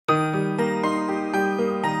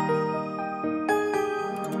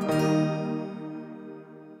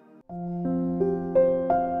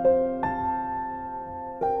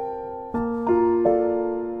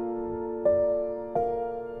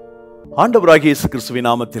ஆண்டவராகிய இயேசு கிறிஸ்துவின்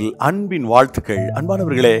நாமத்தில் அன்பின் வாழ்த்துக்கள்.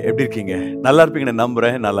 அன்பானவர்களே, எப்படி இருக்கீங்க? நல்லா இருப்பீங்கன்னு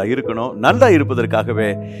நம்புறேன். நல்லா இருக்கணும். நல்லா இருப்பதற்காகவே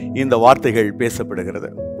இந்த வார்த்தைகள் பேசப்படுகிறது.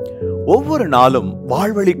 ஒவ்வொரு நாளும்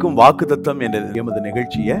வாழ்வளிக்கும் வாக்குத்தத்தம் என்ற எமது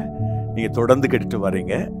நிகழ்ச்சியை நீங்க தொடர்ந்து கேட்டுட்டு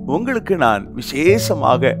வர்றீங்க. உங்களுக்கு நான்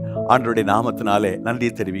விசேஷமாக ஆண்டவருடைய நாமத்தினாலே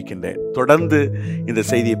நன்றியை தெரிவிக்கின்றேன். தொடர்ந்து இந்த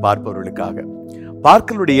செய்தியை பார்ப்பவர்களுக்காக.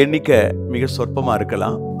 பார்க்கலுடைய எண்ணிக்கை மிக சொற்பமா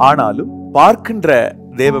இருக்கலாம், ஆனாலும் பார்க்கின்ற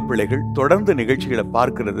தேவ பிள்ளைகள் தொடர்ந்து நிகழ்ச்சிகளை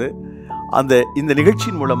பார்க்கிறது, இந்த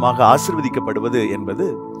நிகழ்ச்சியின் மூலமாக ஆசீர்வதிக்கப்படுவது என்பது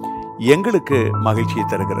எங்களுக்கு மகிழ்ச்சியை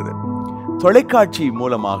தருகிறது. தொலைக்காட்சி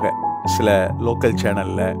மூலமாக சில லோக்கல்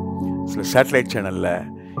சேனல்ல, சில சேட்டலைட் சேனல்ல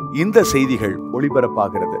இந்த செய்திகள்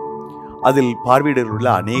ஒளிபரப்பாகிறது. அதில் பார்வையிடல் உள்ள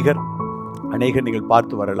அநேகர் நீங்கள்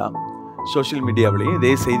பார்த்து வரலாம். சோசியல் மீடியாவிலேயே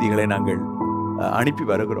இதே செய்திகளை நாங்கள் அனுப்பி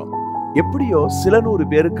வருகிறோம். எப்படியோ சில 100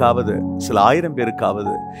 பேருக்காவது, சில 1000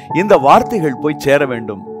 பேருக்காவது இந்த வார்த்தைகள் போய் சேர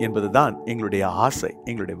வேண்டும் என்பதுதான் எங்களுடைய ஆசை,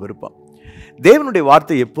 எங்களுடைய விருப்பம். தேவனுடைய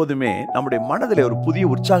வார்த்தை எப்போதுமே நம்முடைய மனதில் ஒரு புதிய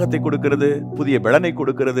உற்சாகத்தை கொடுக்கிறது, புதிய பலனை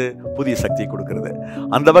கொடுக்கிறது, புதிய சக்தியை கொடுக்கிறது.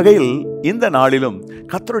 அந்த வகையில் இந்த நாளிலும்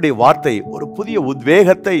கர்த்தருடைய வார்த்தை ஒரு புதிய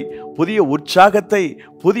உத்வேகத்தை, புதிய உற்சாகத்தை,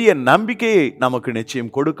 புதிய நம்பிக்கையை நமக்கு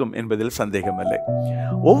நிச்சயம் கொடுக்கும் என்பதில் சந்தேகமில்லை.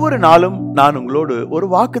 ஒவ்வொரு நாளும் நான் உங்களோடு ஒரு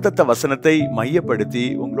வாக்குத்தத்த வசனத்தை மையப்படுத்தி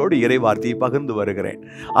உங்களோடு இறை வார்த்தையை பகிர்ந்து வருகிறேன்.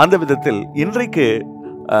 அந்த விதத்தில் இன்றைக்கு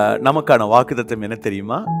நமக்கான வாக்குத்தத்தம் என்ன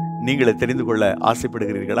தெரியுமா? நீங்களே தெரிந்து கொள்ள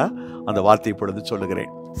ஆசைப்படுகிறீர்களா? அந்த வார்த்தை இப்பொழுது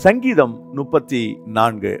சொல்லுகிறேன். சங்கீதம்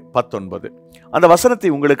 34:19 அந்த வசனத்தை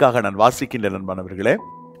உங்களுக்காக நான் வாசிக்கின்றேன். அன்பானவர்களே,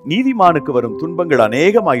 நீதிமானுக்கு வரும் துன்பங்கள்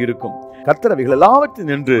அநேகமாயிருக்கும், கர்த்தர் அவைகள் எல்லாவற்றில்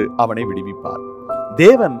நின்று அவனை விடுவிப்பார்.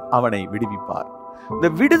 தேவன் அவனை விடுவிப்பார். இந்த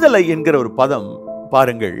விடுதலை என்கிற ஒரு பதம்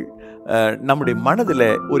பாருங்கள், நம்முடைய மனதில்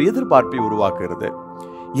ஒரு எதிர்பார்ப்பை உருவாக்குகிறது.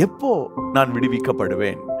 எப்போ நான்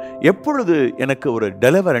விடுவிக்கப்படுவேன்? எப்பொழுது எனக்கு ஒரு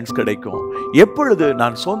டெலிவரன்ஸ் கிடைக்கும்? எப்பொழுது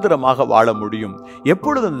நான் சுதந்திரமாக வாழ முடியும்?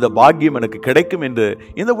 எப்பொழுது இந்த பாக்கியம் எனக்கு கிடைக்கும் என்று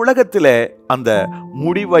இந்த உலகத்தில் அந்த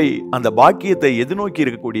முடிவை, அந்த பாக்கியத்தை எதிர்நோக்கி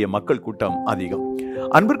இருக்கக்கூடிய மக்கள் கூட்டம் அதிகம்.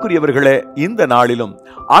 அன்பிற்குரியவர்களே, இந்த நாளிலும்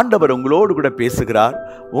ஆண்டவர் உங்களோடு கூட பேசுகிறார்.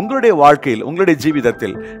 உங்களுடைய வாழ்க்கையில், உங்களுடைய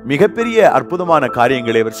ஜீவிதத்தில் மிகப்பெரிய அற்புதமான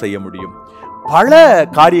காரியங்களை அவர் செய்ய முடியும். பல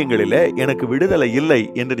காரியங்களில எனக்கு விடுதலை இல்லை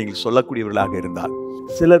என்று நீங்கள் சொல்லக்கூடியவர்களாக இருந்தால்,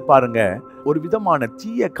 சிலர் பாருங்க, ஒரு விதமான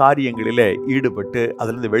தீய காரியங்களிலே ஈடுபட்டு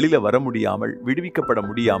அதிலிருந்து வெளியில வர முடியாமல், விடுவிக்கப்பட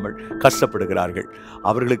முடியாமல் கஷ்டப்படுகிறார்கள்.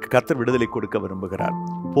 அவர்களுக்கு கர்த்தர் விடுதலை கொடுக்க விரும்புகிறார்.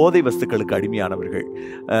 போதை வஸ்துக்களுக்கு அடிமையானவர்கள்,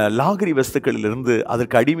 லாகரி வஸ்துக்களிலிருந்து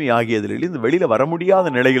அதற்கு அடிமையாகியதிலிருந்து வெளியில வர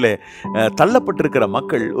முடியாத நிலையிலே தள்ளப்பட்டிருக்கிற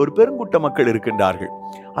மக்கள், ஒரு பெருங்கூட்ட மக்கள் இருக்கின்றார்கள்.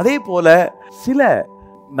 அதே போல சில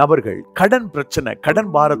நபர்கள் கடன் பிரச்சனை,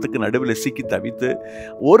 கடன் பாரத்துக்கு நடுவில் சிக்கி தவித்து,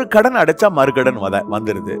 ஒரு கடன் அடைச்சா மறு கடன்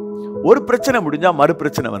வந்துடுது, ஒரு பிரச்சனை முடிஞ்சா மறு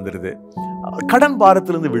பிரச்சனை வந்துடுது. கடன்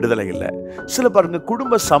பாரத்திலிருந்து விடுதலை இல்லை. சில பாருங்க,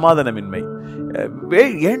 குடும்ப சமாதானமின்மை,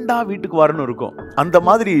 ஏண்டா வீட்டுக்கு வரணும் இருக்கும், அந்த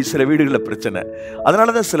மாதிரி சில வீடுகளில் பிரச்சனை.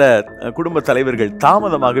 அதனாலதான் சில குடும்ப தலைவர்கள்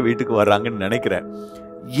தாமதமாக வீட்டுக்கு வர்றாங்கன்னு நினைக்கிறேன்.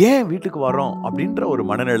 ஏன் வீட்டுக்கு வரோம் அப்படின்ற ஒரு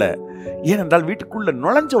மனநிலை. ஏனென்றால் வீட்டுக்குள்ள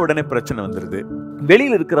நுழைஞ்ச உடனே பிரச்சனை வந்துடுது,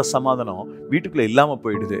 வெளியில் இருக்கிற சமாதானம் வீட்டுக்குள்ள இல்லாம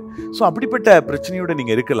போயிடுது. ஸோ அப்படிப்பட்ட பிரச்சனையோடு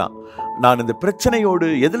நீங்க இருக்கலாம். நான் இந்த பிரச்சனையோடு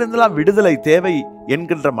எதிலிருந்தெல்லாம் விடுதலை தேவை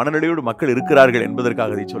என்கின்ற மனநிலையோடு மக்கள் இருக்கிறார்கள்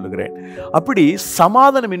என்பதற்காக இதை சொல்லுகிறேன். அப்படி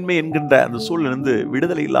சமாதானமின்மை என்கின்ற அந்த சூழலிருந்து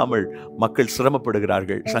விடுதலை இல்லாமல் மக்கள்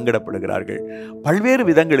சிரமப்படுகிறார்கள், சங்கடப்படுகிறார்கள். பல்வேறு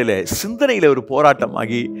விதங்களிலே சிந்தனையில ஒரு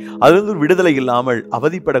போராட்டமாகி அதிலிருந்து விடுதலை இல்லாமல்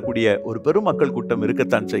அவதிப்படக்கூடிய ஒரு பெரும் மக்கள் கூட்டம்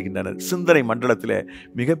இருக்கத்தான் செய்கின்றனர். சிந்தனை மண்டலத்திலே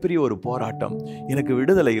மிகப்பெரிய ஒரு போராட்டம், எனக்கு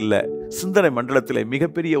விடுதலை இல்லை, சிந்தனை மண்டலத்திலே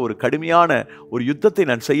மிகப்பெரிய ஒரு கடுமையான ஒரு யுத்தத்தை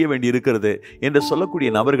நான் செய்ய வேண்டி இருக்கிறது என்று சொல்லக்கூடிய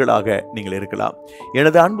நபர்களாக நீங்கள் இருக்கலாம்.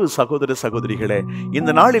 எனது அன்பு சகோதர சகோதரிகளே,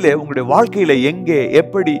 இந்த நாளிலே உங்களுடைய வாழ்க்கையில எங்கே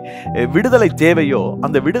எப்படி விடுதலை தேவையோ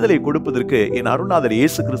அந்த விடுதலை கொடுப்பதற்கு என் அருள்நாதர்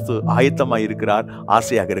இயேசு கிறிஸ்து ஆயத்தமாய் இருக்கிறார்,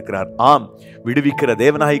 ஆசையாக இருக்கிறார். ஆம், விடுவிக்கிற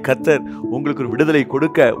தேவனாய் கர்த்தர் உங்களுக்கு ஒரு விடுதலை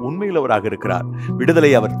கொடுக்க உண்மையுள்ளவராக இருக்கிறார்.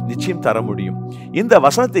 விடுதலை அவர் நிச்சயம் தர முடியும். இந்த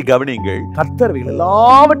வசனத்தை கவனியுங்கள். கர்த்தர்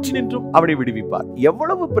எல்லாவற்றினின்றும் அவனை விடுவிப்பார்.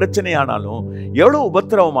 எவ்வளவு பிரச்சனையானாலும், எவ்வளவு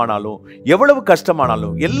உபத்திரவமானாலும், எவ்வளவு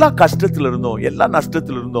கஷ்டமானாலும், எல்லா கஷ்டத்திலிருந்தும், எல்லா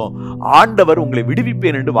நஷ்டத்திலிருந்தும் ஆண்டவர் உங்களை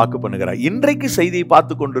விடுவிப்பேன் என்று வாக்கு பண்ணுகிறார். இன்றைக்கு செய்தியை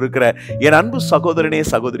பார்த்து கொண்டிருக்கிற என் அன்பு சகோதரனே,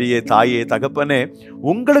 சகோதரியே, தாயே, தகப்பனே,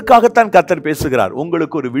 உங்களுக்காகத்தான் கர்த்தர் பேசுகிறார்.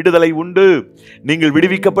 உங்களுக்கு ஒரு விடுதலை உண்டு. நீங்கள்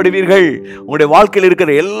விடுவிக்கப்படுவீர்கள். உங்களுடைய வாழ்க்கையில்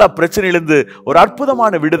இருக்கிற எல்லா பிரச்சனையிலிருந்து ஒரு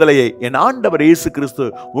அற்புதமான விடுதலையை என் ஆண்டவர் இயேசு கிறிஸ்து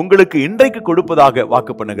உங்களுக்கு இன்றைக்கு கொடுப்பதாக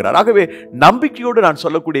வாக்கு பண்ணுகிறார். ஆகவே நம்பிக்கையோடு நான்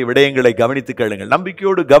சொல்லக்கூடிய விடயங்களை கவனித்து கேளுங்கள்.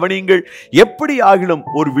 நம்பிக்கையோடு கவனியுங்கள். எப்படி ஆகிலும்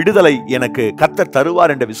ஒரு விடுதலை எனக்கு கர்த்தர்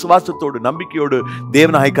தருவார் என்ற விசுவாசத்தோடு, நம்பிக்கையோடு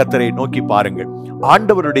தேவனாய் கர்த்தரை நோக்கி பாருங்கள்.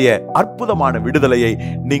 ஆண்டவருடைய அற்புதமான விடுதலையை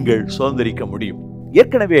நீங்கள் சுதந்திரிக்க முடியும்.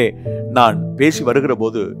 ஏற்கனவே நான் பேசி வருகிற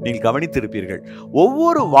போது நீங்கள் கவனித்திருப்பீர்கள்,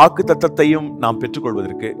 ஒவ்வொரு வாக்கு தத்தத்தையும் நாம்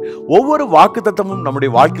பெற்றுக்கொள்வதற்கு, ஒவ்வொரு வாக்கு தத்தமும்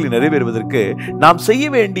நம்முடைய வாழ்க்கையில் நிறைவேறுவதற்கு நாம் செய்ய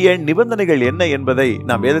வேண்டிய நிபந்தனைகள் என்ன என்பதை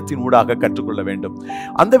நாம் வேதத்தின் ஊடாக கற்றுக்கொள்ள வேண்டும்.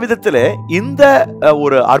 அந்த விதத்தில் இந்த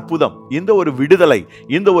ஒரு அற்புதம், இந்த ஒரு விடுதலை,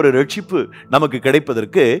 இந்த ஒரு ரட்சிப்பு நமக்கு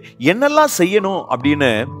கிடைப்பதற்கு என்னெல்லாம் செய்யணும்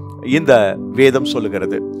அப்படின்னு இந்த வேதம்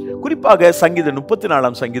சொல்லுகிறது. குறிப்பாக சங்கீதம்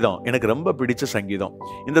 34ஆம் சங்கீதம் எனக்கு ரொம்ப பிடிச்ச சங்கீதம்.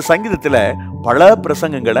 இந்த சங்கீதத்துல பல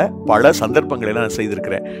பிரசங்கங்களை, பல சந்தர்ப்பங்களை நான்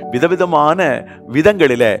செய்திருக்கிறேன். விதவிதமான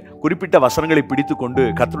விதங்களில குறிப்பிட்ட வசனங்களை பிடித்து கொண்டு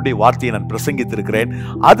கர்த்தருடைய வார்த்தையை நான் பிரசங்கித்திருக்கிறேன்.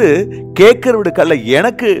 அது கேட்கிறவர்களுக்கல்ல,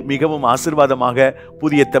 எனக்கு மிகவும் ஆசீர்வாதமாக,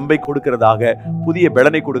 புதிய தெம்பை கொடுக்கிறதாக, புதிய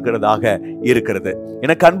பலனை கொடுக்கிறதாக இருக்கிறது.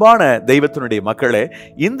 எனக்கு அன்பான தெய்வத்தினுடைய மக்களே,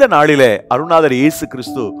 இந்த நாளிலே அருள்நாதர் இயேசு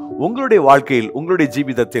கிறிஸ்து உங்களுடைய வாழ்க்கையில், உங்களுடைய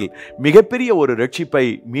ஜீவிதத்தில் மிகப்பெரிய ஒரு ரட்சிப்பை,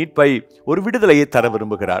 மீட்பை, ஒரு விடுதலையை தர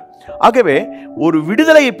விரும்புகிறார். ஆகவே ஒரு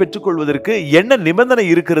விடுதலையை பெற்றுக்கொள்வதற்கு என்ன நிபந்தனை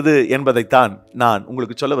இருக்கிறது என்பதைத்தான் நான்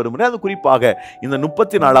உங்களுக்கு சொல்ல விரும்புகிறேன். அது குறிப்பாக இந்த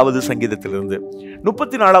 34வது சங்கீதத்திலிருந்து.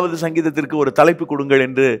 34வது சங்கீதத்திற்கு ஒரு தலைப்பு கொடுங்கள்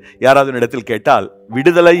என்று யாராவது இடத்தில் கேட்டால்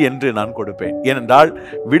விடுதலை என்று நான் கொடுப்பேன். ஏனென்றால்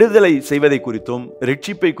விடுதலை செய்வதை குறித்தும்,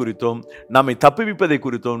 ரட்சிப்பை குறித்தும், நம்மை தப்புவிப்பதை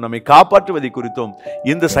குறித்தும், நம்மை காப்பாற்றுவதை குறித்தும்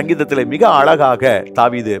இந்த சங்கீதத்தில் மிக அழகாக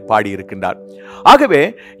தாவீது பாடியிருக்கின்றார். ஆகவே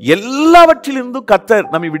எல்லாவற்றிலிருந்தும் கர்த்தர்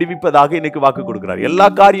நம்மை விடுவிப்பதாக இன்னைக்கு வாக்கு கொடுக்கிறார். எல்லா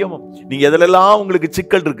காரியமும், நீங்க எதிலெல்லாம் உங்களுக்கு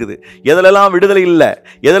சிக்கல் இருக்குது, எதிலெல்லாம் விடுதலை இல்லை,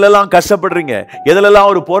 எதிலெல்லாம் கஷ்டப்படுறீங்க, எதிலெல்லாம்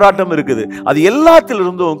ஒரு போராட்டம் இருக்குது, அது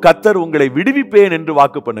எல்லாத்திலிருந்தும் கர்த்தர் உங்களை விடுவிப்பேன் என்று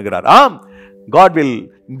வாக்கு பண்ணுகிறார். ஆம், God will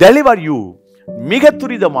deliver you. மிக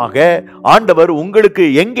துரிதமாக ஆண்டவர் உங்களுக்கு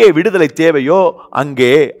எங்கே விடுதலை தேவையோ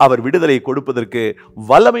அங்கே அவர் விடுதலை கொடுப்பதற்கு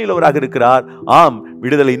வல்லமையுள்ளவராக இருக்கிறார். ஆம்,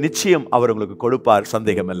 விடுதலை நிச்சயம் அவர் உங்களுக்கு கொடுப்பார்,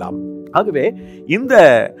 சந்தேகம் எல்லாம். ஆகவே இந்த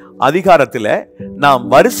அதிகாரத்தில் நாம்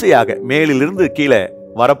வரிசையாக மேலிலிருந்து கீழே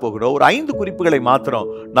வரப்போகிறோம். ஒரு 5 குறிப்புகளை மாத்திரம்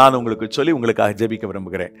நான் உங்களுக்கு சொல்லி உங்களுக்காக ஜெபிக்க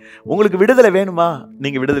விரும்புகிறேன். உங்களுக்கு விடுதலை வேணுமா?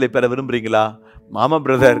 நீங்க விடுதலை பெற விரும்புறீங்களா? மாமா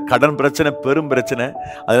பிரதர், கடன் பிரச்சனை பெரும் பிரச்சனை,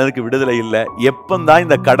 அதற்கு விடுதலை இல்லை, எப்பந்தான்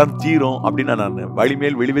இந்த கடன் தீரும் அப்படின்னு நான்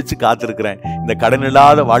வழிமேல் வெளி வச்சு காத்திருக்கிறேன், இந்த கடன்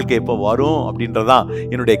இல்லாத வாழ்க்கை எப்போ வரும் அப்படின்றதான்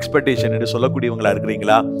என்னுடைய எக்ஸ்பெக்டேஷன் என்று சொல்லக்கூடியவங்களா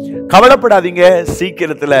இருக்கிறீங்களா? கவலைப்படாதீங்க,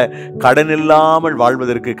 சீக்கிரத்தில் கடன் இல்லாமல்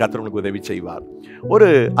வாழ்வதற்கு கர்த்தர் உங்களுக்கு உதவி செய்வார். ஒரு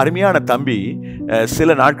அருமையான தம்பி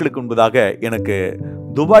சில நாட்களுக்கு முன்பதாக எனக்கு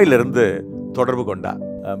துபாயிலிருந்து தொடர்பு கொண்டார்.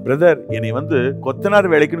 பிரதர், என்னை கொத்தனார்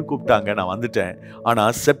வேலைக்குன்னு கூப்பிட்டாங்க, நான் வந்துட்டேன்,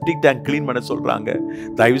 ஆனால் செப்டிக் டேங்க் கிளீன் பண்ண சொல்கிறாங்க,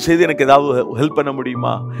 தயவு செய்து எனக்கு ஏதாவது ஹெல்ப் பண்ண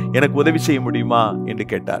முடியுமா, எனக்கு உதவி செய்ய முடியுமா என்று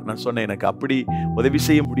கேட்டார். நான் சொன்னேன், எனக்கு அப்படி உதவி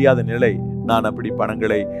செய்ய முடியாத நிலை, நான் அப்படி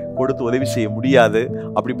பணங்களை கொடுத்து உதவி செய்ய முடியாது,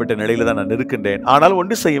 அப்படிப்பட்ட நிலையில தான் நான் இருக்கின்றேன். ஆனால்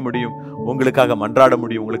ஒன்று செய்ய முடியும், உங்களுக்காக மன்றாட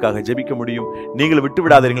முடியும், உங்களுக்காக ஜெபிக்க முடியும், நீங்கள் விட்டு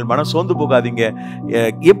விடாதீர்கள், மனம் சோர்ந்து போகாதீங்க,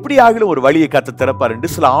 எப்படி ஆகிலும் ஒரு வழியை கர்த்தர் திறப்பார் என்று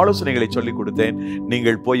சில ஆலோசனைகளை சொல்லிக் கொடுத்தேன்.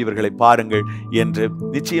 நீங்கள் போய் இவர்களை பாருங்கள் என்று.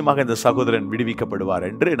 நிச்சயமாக இந்த சகோதரன் விடுவிக்கப்படுவார்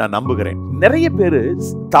என்று நான் நம்புகிறேன். நிறைய பேர்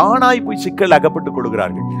தானாய் போய் சிக்கல் அகப்பட்டுக்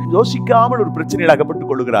கொள்கிறார்கள், யோசிக்காமல் ஒரு பிரச்சனையில்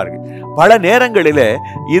அகப்பட்டுக் கொள்கிறார்கள். பல நேரங்களில்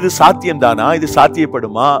இது சாத்தியம்தானா, இது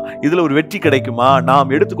சாத்தியப்படுமா, இதுல ஒரு வெற்றி கிடைக்குமா,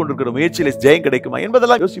 நாம் எடுத்துக்கொண்டிருக்கிற முயற்சியில ஜெயம் கிடைக்குமா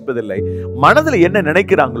என்பதெல்லாம் யோசிப்பதில்லை. மனதில் என்ன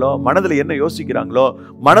நினைக்கிறாங்களோ, மனதில் என்ன யோசிக்கிறாங்களோ,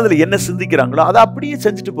 மனதில் என்ன சிந்திக்கிறாங்களோ அதை அப்படியே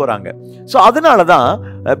செஞ்சுட்டு போறாங்க. சோ அதனாலதான்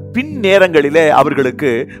பின் நேரங்களிலே அவர்களுக்கு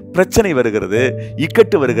பிரச்சனை வருகிறது,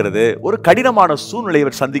 இக்கட்டு வருகிறது, ஒரு கடினமான சூழ்நிலையை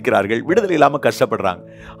சந்திக்கிறார்கள், விடுதலை இல்லாம கஷ்டப்படுறாங்க.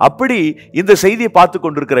 அப்படி இந்த செய்தியை பார்த்து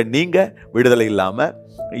கொண்டிருக்கிற நீங்க விடுதலை இல்லாம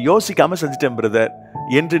யோசிக்காம செஞ்சுட்டேன் பிரதர்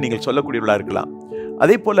என்று நீங்கள் சொல்லக்கூடியவர்களா இருக்கலாம்.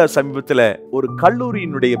 அதே போல சமீபத்தில் ஒரு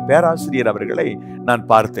கல்லூரியினுடைய பேராசிரியர் அவர்களை நான்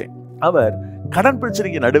பார்த்தேன். அவர் கடன்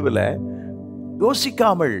பிரச்சனைக்கு நடுவில்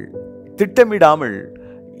யோசிக்காமல், திட்டமிடாமல்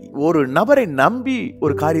ஒரு நபரை நம்பி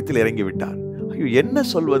ஒரு காரியத்தில் இறங்கிவிட்டார். ஐயோ, என்ன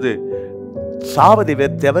சொல்வது, சாவதை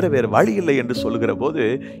தவிர வேறு வழி இல்லை என்று சொல்லுகிற போது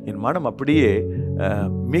என் மனம் அப்படியே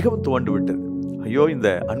மிகவும் துவண்டு விட்டது. ஐயோ, இந்த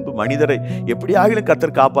அன்பு மனிதரை எப்படி ஆகிலும்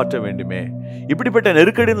கர்த்தர் காப்பாற்ற வேண்டுமே, இப்படிப்பட்ட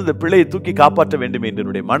நெருக்கடியில் இந்த பிள்ளையை தூக்கி காப்பாற்ற வேண்டுமே என்று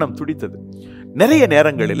என்னுடைய மனம் துடித்தது. நிறைய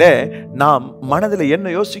நேரங்களில் நாம் மனதில் என்ன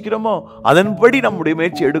யோசிக்கிறோமோ அதன்படி நம்முடைய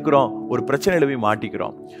முயற்சி எடுக்கிறோம், ஒரு பிரச்சனையில போய்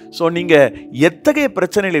மாட்டிக்கிறோம். ஸோ நீங்க எத்தகைய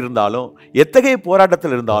பிரச்சனையில் இருந்தாலும், எத்தகைய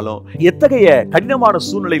போராட்டத்தில் இருந்தாலும், எத்தகைய கடினமான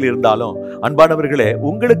சூழ்நிலையில் இருந்தாலும், அன்பானவர்களே,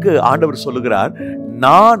 உங்களுக்கு ஆண்டவர் சொல்லுகிறார்,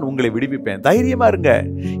 நான் உங்களை விடுவிப்பேன், தைரியமா இருங்க.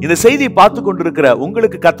 இந்த செய்தியை பார்த்து கொண்டிருக்கிற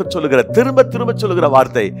உங்களுக்கு கர்த்தர் சொல்லுகிற, திரும்ப திரும்ப சொல்லுகிற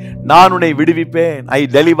வார்த்தை, நான் உன்னை விடுவிப்பேன், ஐ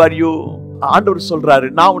டெலிவர் யூ. ஆண்டவர் சொல்றாரு,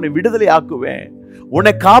 நான் உன்னை விடுதலை ஆக்குவேன்.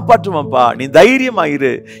 உன்னை காப்பாற்றுவான்பா, நீ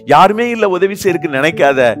தைரியமாயிரு, யாருமே இல்ல உதவி செய்யறதுக்கு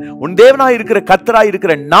நினைக்காத, உன் தேவனாய் இருக்கிற கர்த்தராய்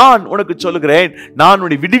இருக்கிற நான் உனக்கு சொல்லுகிறேன், நான்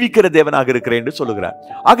உன்னை விடுவிக்கிற தேவனாக இருக்கிறேன் என்று சொல்லுகிறார்.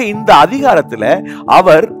 ஆக இந்த அதிகாரத்துல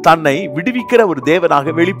அவர் தன்னை விடுவிக்கிற ஒரு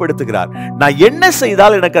தேவனாக வெளிப்படுத்துகிறார். நான் என்ன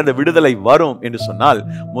செய்தால் எனக்கு அந்த விடுதலை வரும் என்று சொன்னால்,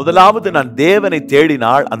 முதலாவது நான் தேவனை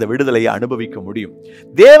தேடினால் அந்த விடுதலையை அனுபவிக்க முடியும்.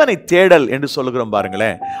 தேவனை தேடல் என்று சொல்லுகிறோம்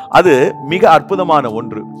பாருங்களேன், அது மிக அற்புதமான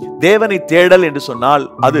ஒன்று. தேவனை தேடல் என்று சொன்னால்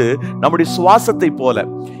அது நம்முடைய சுவாசத்தை போல.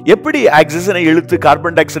 எப்படி ஆக்சிஜனை இழுத்து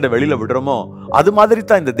கார்பன் டை ஆக்சைடை வெளியில விடுறோமோ அது மாதிரி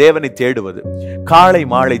தான் இந்த தேவனை தேடுவது. காலை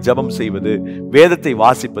மாலை ஜெபம் செய்வது, வேதத்தை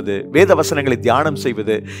வாசிப்பது, வேத வசனங்களை தியானம்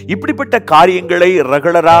செய்வது, இப்படிப்பட்ட காரியங்களை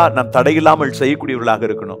ரெகுலரா நாம் தடையில்லாமல் செய்யக்கூடியவர்களாக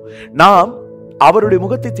இருக்கணும். நாம் அவருடைய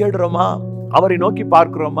முகத்தை தேடுறோமா, அவரை நோக்கி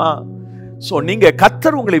பார்க்கிறோமா? சோ நீங்க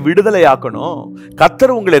கர்த்தர் உங்களை விடுதலை ஆக்கணும்,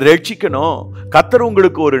 கர்த்தர் உங்களை ரட்சிக்கணும், கர்த்தர்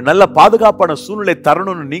உங்களுக்கு ஒரு நல்ல பாதுகாப்பான சூழ்நிலை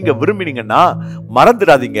தரணும்னு நீங்க விரும்பினீங்கன்னா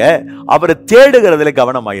மறந்துடாதீங்க, அவரை தேடுகிறதுல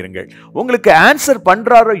கவனமாயிருங்கள். உங்களுக்கு ஆன்சர்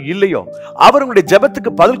பண்றாரோ இல்லையோ, அவர் உங்களுடைய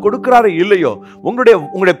ஜெபத்துக்கு பதில் கொடுக்கிறாரோ இல்லையோ,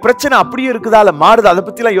 உங்களுடைய பிரச்சனை அப்படியே இருக்குதா இல்ல மாறுதா, அதை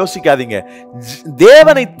பத்தி எல்லாம் யோசிக்காதீங்க.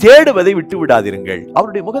 தேவனை தேடுவதை விட்டு விடாதீர்கள்.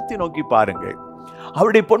 அவருடைய முகத்தை நோக்கி பாருங்கள்,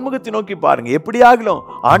 அவருடைய பொன்முகத்தை நோக்கி பாருங்க. எப்படியாகலும்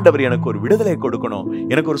ஆண்டவர் எனக்கு ஒரு விடுதலை கொடுக்கணும்,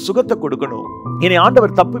 எனக்கு ஒரு சுகத்தை கொடுக்கணும், என்னை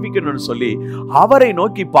ஆண்டவர் தப்புவிக்கணும்னு சொல்லி அவரை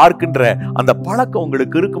நோக்கி பார்க்கின்ற அந்த பழக்கம்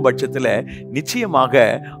உங்களுக்கு இருக்கும் பட்சத்துல நிச்சயமாக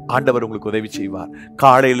ஆண்டவர் உங்களுக்கு உதவி செய்வார்.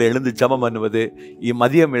 காலையில எழுந்து ஜெபம் பண்ணுவது,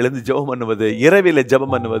 மதியம் எழுந்து ஜெபம் பண்ணுவது, இரவில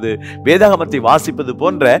ஜெபம் பண்ணுவது, வேதாகமத்தை வாசிப்பது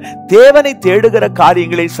போன்ற தேவனை தேடுகிற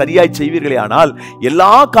காரியங்களை சரியாய் செய்வீர்களே ஆனால்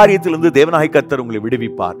எல்லா காரியத்திலிருந்து தேவனாகிய கர்த்தர் உங்களை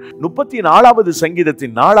விடுவிப்பார். 34வது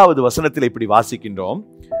சங்கீதத்தின் 4வது வசனத்தில் இப்படி வாசிக்கின்றோம்,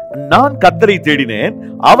 நான் கர்த்தரை தேடினேன்,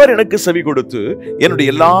 அவர் எனக்கு செவி கொடுத்து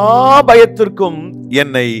என்னுடைய எல்லா பயத்திற்கும்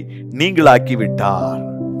என்னை நீங்களாக்கி விட்டார்.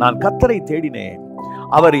 நான் கர்த்தரை தேடினேன்,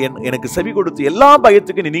 அவர் எனக்கு செவி கொடுத்து எல்லா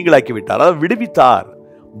பயத்துக்கும் நீங்களாக்கி விட்டார், அதாவது விடுவித்தார்.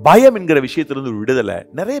 பயம் என்கிற விஷயத்திலிருந்து விடுதலை.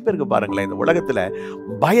 நிறைய பேருக்கு பாருங்களேன், இந்த உலகத்துல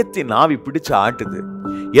பயத்தின் ஆவி பிடிச்சு ஆட்டுது,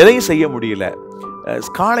 எதையும் செய்ய முடியல.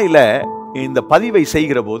 காலையில இந்த பதிவை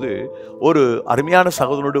செய்கிற போது ஒரு அருமையான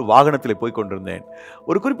சகோதரனோடு வாகனத்தில் போய் கொண்டிருந்தேன்.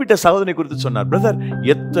 ஒரு குறிப்பிட்ட சகோதரனை குறித்து சொன்னார். பிரதர்,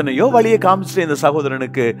 எத்தனையோ வழியை காமிச்சிட்டு இந்த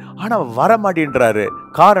சகோதரனுக்கு, ஆனா வர மாட்டேன்றாரு.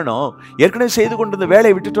 காரணம், ஏற்கனவே செய்து கொண்டிருந்த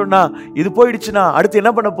வேலையை விட்டுட்டோம்னா, இது போயிடுச்சுன்னா அடுத்து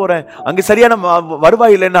என்ன பண்ண போறேன், அங்க சரியான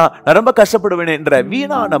வருவாய் இல்லைன்னா நான் ரொம்ப கஷ்டப்படுவேன் என்ற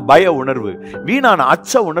வீணான பய உணர்வு, வீணான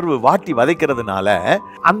அச்ச உணர்வு வாட்டி வதைக்கிறதுனால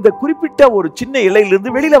அந்த குறிப்பிட்ட ஒரு சின்ன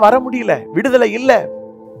இலையிலிருந்து வெளியில வர முடியல. விடுதலை இல்ல.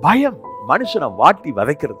 பயம் மனுஷனை வாட்டி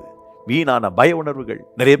வதைக்கிறது. வீணான பய உணர்வுகள்.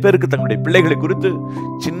 நிறைய பேருக்கு தங்களுடைய பிள்ளைகளை குறித்து,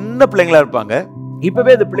 சின்ன பிள்ளைங்களா இருப்பாங்க,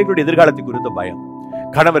 இப்பவே அந்த பிள்ளைகளுடைய எதிர்காலத்தை குறித்த பயம்,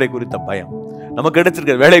 கணவரை குறித்த பயம், நமக்கு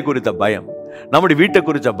கிடைச்சிருக்கிற வேலை குறித்த பயம், நம்முடைய வீட்டை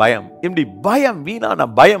குறித்த பயம், இப்படி பயம், வீணான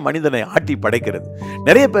பயம் மனிதனை ஆட்டி படைக்கிறது.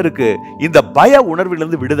 நிறைய பேருக்கு இந்த பய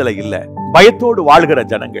உணர்விலிருந்து விடுதலை இல்லை. பயத்தோடு வாழ்கிற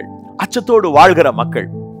ஜனங்கள், அச்சத்தோடு வாழ்கிற மக்கள்,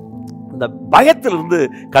 இந்த பயத்திலிருந்து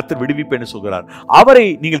கர்த்தர் விடுவிப்பேன்னு சொல்கிறார். அவரை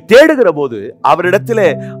நீங்கள் தேடுகிற போது, அவரிடத்திலே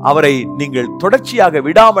அவரை நீங்கள் தொடர்ச்சியாக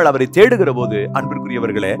விடாமல் அவரை தேடுகிற போது,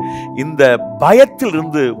 அன்பிற்குரியவர்களே, இந்த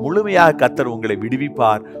பயத்திலிருந்து முழுமையாக கர்த்தர் உங்களை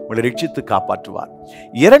விடுவிப்பார், உங்களை ரட்சித்து காப்பாற்றுவார்.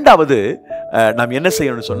 இரண்டாவது, நாம் என்ன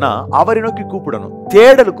செய்யணும்னு சொன்னா, அவரை நோக்கி கூப்பிடணும்.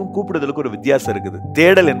 தேடலுக்கும் கூப்பிடுதலுக்கும் ஒரு வித்தியாசம் இருக்குது.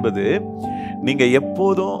 தேடல் என்பது நீங்க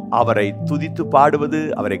எப்போதும் அவரை துதித்து பாடுவது,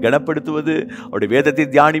 அவரை கனப்படுத்துவது, அவருடைய வேதத்தை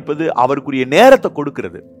தியானிப்பது, அவருக்குரிய நேரத்தை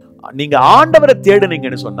கொடுக்கிறது. நீங்க ஆண்டவரை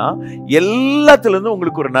தேடுனீங்கன்னு சொன்னா எல்லாத்துல இருந்து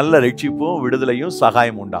உங்களுக்கு ஒரு நல்ல ரட்சிப்பும் விடுதலையும்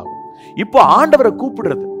சகாயம் உண்டாகும். இப்போ ஆண்டவரை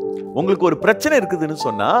கூப்பிடுறது, உங்களுக்கு ஒரு பிரச்சனை இருக்குதுன்னு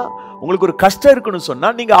சொன்னா, உங்களுக்கு ஒரு கஷ்டம் இருக்குன்னு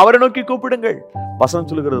சொன்னா, நீங்க அவரை நோக்கி கூப்பிடுங்கள். வசனம்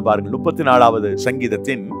சொல்லுகிறது பாருங்கள், 34வது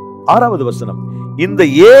சங்கீதத்தின் 6வது வசனம், இந்த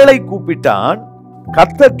ஏழை கூப்பிட்டான்,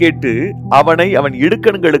 கர்த்தர் கேட்டு அவனை அவன்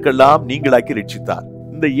இடுக்கண்களுக்கெல்லாம் நீங்களாக்கி ரட்சித்தார்.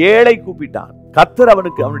 இந்த ஏழை கூப்பிட்டான், கர்த்தர்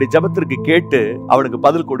அவனுடைய ஜெபத்திற்கு கேட்டு அவனுக்கு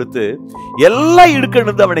பதில் கொடுத்து எல்லா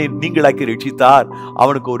இடுக்கணிந்து அவனை நீங்களாக்கி ரட்சித்தார்.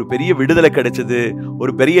 அவனுக்கு ஒரு பெரிய விடுதலை கிடைச்சது,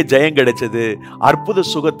 ஒரு பெரிய ஜெயம் கிடைச்சது, அற்புத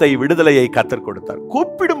சுகத்தை, விடுதலையை கர்த்தர் கொடுத்தார்.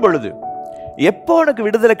 கூப்பிடும் பொழுது எப்போ எனக்கு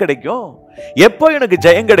விடுதலை கிடைக்கும், எப்போ எனக்கு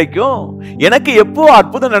ஜெயம் கிடைக்கும், எனக்கு எப்போ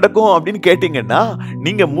அற்புதம் நடக்கும் அப்படின்னு கேட்டீங்கன்னா,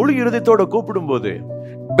 நீங்க முழு இருதயத்தோட கூப்பிடும் போது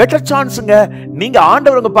பெட்டர் சான்ஸுங்க. நீங்க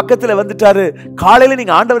ஆண்டவர் உங்க பக்கத்துல வந்துட்டாரு, காலையில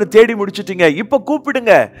நீங்க ஆண்டவரை தேடி முடிச்சிட்டீங்க, இப்ப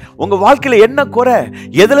கூப்பிடுங்க. உங்க வாழ்க்கையில என்ன குறை,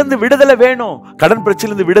 எதுல இருந்து விடுதலை வேணும்? கடன்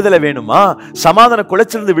பிரச்சனையிலிருந்து விடுதலை வேணுமா? சமாதான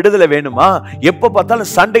குலைச்சிலிருந்து விடுதலை வேணுமா? எப்ப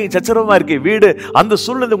பார்த்தாலும் சண்டையும் சச்சரவுமா இருக்கு வீடு, அந்த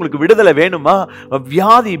சூழ்நிலை உங்களுக்கு விடுதலை வேணுமா?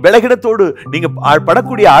 வியாதி பலகீனத்தோடு நீங்க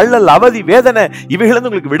படக்கூடிய அள்ளல், அவதி, வேதனை,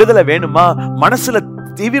 இவைகளிலிருந்து உங்களுக்கு விடுதலை வேணுமா? மனசுல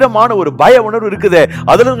தீவிரமான ஒரு பய உணர்வு இருக்குது,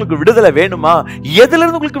 அதுல உங்களுக்கு விடுதலை வேணுமா? எதுல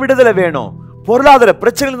இருந்து உங்களுக்கு விடுதலை வேணும்? பொருளாதார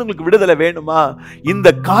பிரச்சனையிலிருந்து உங்களுக்கு விடுதலை வேணுமா? இந்த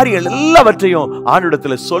காரியம் எல்லாவற்றையும்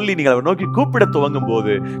ஆண்டவரிடத்துல சொல்லி நீங்கள் அவரை நோக்கி கூப்பிட துவங்கும்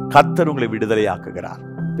போது கர்த்தர் உங்களை விடுதலை ஆக்குகிறார்.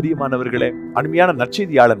 பிரியமானவர்களே, அருமையான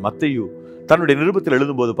நற்செய்தியாளர் மத்தேயு தன்னுடைய நிருபத்தில்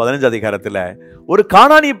எழுதும்போது 15 அதிகாரத்துல ஒரு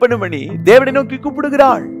கானானிய பெண்மணி தேவனை நோக்கி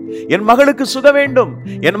கூப்பிடுகிறாள். என் மகளுக்கு சுக வேண்டும்,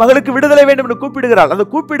 என் மகளுக்கு விடுதலை வேண்டும் என்று கூப்பிடுகிறாள். அந்த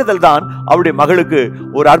கூப்பிடுதல் தான் அவருடைய மகளுக்கு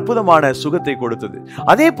ஒரு அற்புதமான சுகத்தை கொடுத்தது.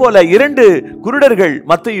 அதே போல 2 குருடர்கள்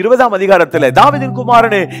மத்தேயு 20 அதிகாரத்தில் தாவீதின்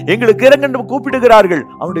குமாரனே எங்களுக்கு இறங்கென்று கூப்பிடுகிறார்கள்.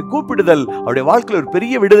 அவருடைய கூப்பிடுதல் அவருடைய வாழ்க்கையில் ஒரு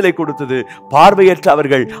பெரிய விடுதலை கொடுத்தது. பார்வையற்ற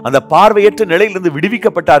அவர்கள் அந்த பார்வையற்ற நிலையிலிருந்து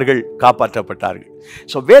விடுவிக்கப்பட்டார்கள், காப்பாற்றப்பட்டார்கள்.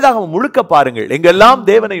 வேதாகமம் முழுக்க பாருங்கள், எங்கெல்லாம்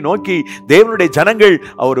தேவனை நோக்கி தேவனுடைய ஜனங்கள்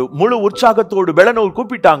ஒரு முழு உற்சாகத்தோடு பெலனோடு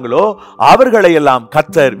கூப்பிட்டாங்களோ அவர்களை எல்லாம்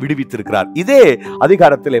கர்த்தர் விடுவித்திருக்கிறார். இதே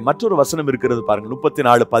அதிகாரத்திலே மற்றொரு வசனம் இருக்கிறது பாருங்க,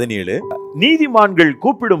 34:17. நீதிமான்கள்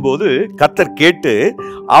கூப்பிடும் போது கர்த்தர் கேட்டு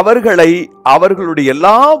அவர்களை அவர்களுடைய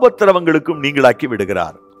எல்லா உபத்திரவங்களுக்கும் நீங்களாக்கி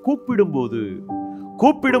விடுகிறார். கூப்பிடும்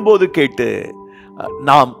போது கேட்டு,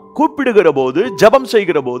 நாம் கூப்பிடுகிற போது, ஜெபம்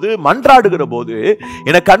செய்கிற போது, மன்றாடுகிற போது,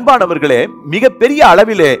 எனக்கு அன்பானவர்களே, மிகப்பெரிய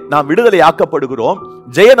அளவிலே நாம் விடுதலை ஆக்கப்படுகிறோம்.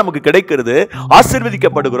 ஜெயம் நமக்கு கிடைக்கிறது,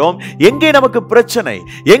 ஆசீர்வதிக்கப்படுகிறோம். எங்கே நமக்கு பிரச்சனை,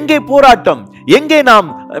 எங்கே போராட்டம், எங்கே நாம்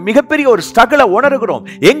மிகப்பெரிய ஒரு ஸ்ட்ரகிளை உணர்கிறோம்,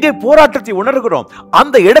 எங்கே போராட்டத்தை உணர்கிறோம்,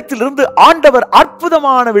 அந்த இடத்திலிருந்து ஆண்டவர்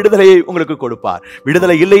அற்புதமான விடுதலையை உங்களுக்கு கொடுப்பார்.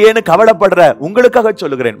 விடுதலை இல்லையேன்னு கவலைப்படுற உங்களுக்காக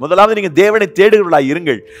சொல்லுகிறேன், முதலாவது நீங்க தேவனை தேடுகிறவர்களாய்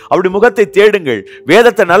இருங்கள். அவருடைய முகத்தை தேடுங்கள்,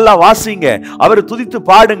 வேதத்தை நல்லா வாசிங்க, அவரை துதித்து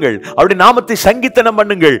பாடுங்கள், அவருடைய நாமத்தை சங்கீதனம்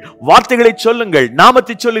பண்ணுங்கள், வார்த்தைகளை சொல்லுங்கள்,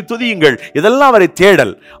 நாமத்தை சொல்லி துதியுங்கள். இதெல்லாம் அவரை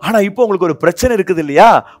தேடல். ஆனா இப்போ உங்களுக்கு ஒரு பிரச்சனை இருக்குது இல்லையா,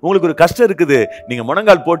 உங்களுக்கு ஒரு கஷ்டம் இருக்குது, நீங்க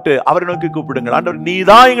முழங்கால் போட்டு அவரை நோக்கி கூப்பிடுங்கள். ஆண்டவர், நீ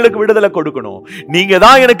தான் எங்களுக்கு விடுதலை கொடுக்கணும், நீங்க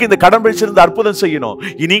தான் எனக்கு இந்த கடன் பிரச்சனை அற்புதம் செய்யணும்,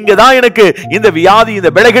 நீங்க தான் எனக்கு இந்த வியாதி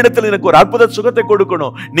இந்த பலகீனத்தில் எனக்கு ஒரு அற்புத சுகத்தை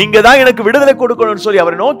கொடுக்கணும், நீங்க தான் எனக்கு விடுதலை கொடுக்கணும்னு சொல்லி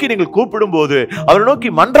அவரை நோக்கி நீங்கள் கூப்பிடும் போது, அவரை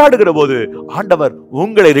நோக்கி மன்றாடுகிற போது, ஆண்டவர்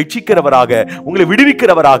உங்களை ரட்சிக்கிறவராக, உங்களை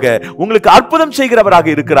விடுவிக்கிறவராக, உங்களுக்கு அற்புதம் செய்கிறவராக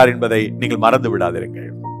இருக்கிறார் என்பதை நீங்கள் மறந்து விடாதீர்கள்.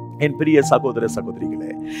 என் பிரிய சகோதர சகோதரிகளே,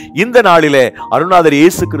 இந்த நாளிலே அருணாதர்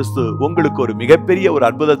இயேசு கிறிஸ்து உங்களுக்கு ஒரு மிகப்பெரிய ஒரு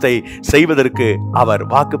அற்புதத்தை செய்வதற்கு அவர்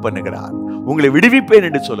வாக்கு பண்ணுகிறார். உங்களை விடுவிப்பேன்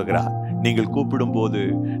என்று சொல்லுகிறார், நீங்கள் கூப்பிடும் போது,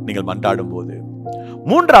 நீங்கள் மன்றாடும் போது.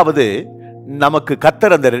 மூன்றாவது, நமக்கு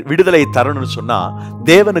கர்த்தர் அந்த விடுதலை தரணும்னு சொன்னா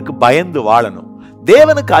தேவனுக்கு பயந்து வாழணும்.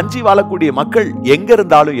 தேவனுக்கு அஞ்சி வாழக்கூடிய மக்கள் எங்க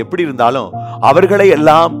இருந்தாலும் எப்படி இருந்தாலும் அவர்களை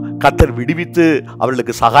எல்லாம் கர்த்தர் விடுவித்து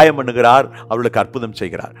அவர்களுக்கு சகாயம் பண்ணுகிறார், அவர்களுக்கு அற்புதம்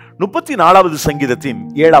செய்கிறார். 34வது சங்கீதத்தின்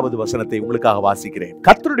 7வது வசனத்தை உங்களுக்காக வாசிக்கிறேன்.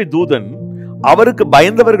 கர்த்தருடைய தூதன் அவருக்கு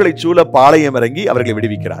பயந்தவர்களை சூழ பாளையம் இறங்கி அவர்களை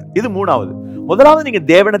விடுவிக்கிறார். இது மூணாவது. முதலாவது நீங்க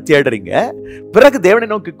தேவனை தேடுறீங்க, பிறகு தேவனை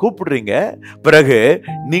நோக்கி கூப்பிடுறீங்க, பிறகு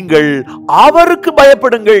நீங்கள் அவருக்கு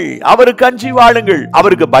பயப்படுங்கள், அவருக்கு அஞ்சி வாழுங்கள்.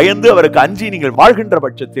 அவருக்கு பயந்து அவருக்கு அஞ்சி நீங்கள் வாழ்கின்ற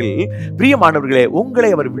பட்சத்தில் பிரியமானவர்களே,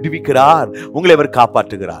 உங்களை அவர் விடுவிக்கிறார், உங்களை அவர்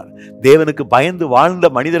காப்பாற்றுகிறார். தேவனுக்கு பயந்து வாழ்ந்த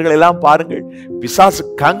மனிதர்கள் எல்லாம் பாருங்கள், பிசாசு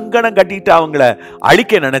கங்கணம் கட்டிட்டு அவங்கள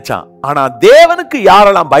அழிக்க நினைச்சான். ஆனா தேவனுக்கு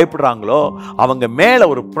யாரெல்லாம் பயப்படுறாங்களோ அவங்க மேல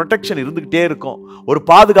ஒரு ப்ரொடெக்ஷன் இருந்துகிட்டே இருக்கும், ஒரு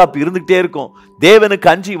பாதுகாப்பு இருந்துகிட்டே இருக்கும். தேவனுக்கு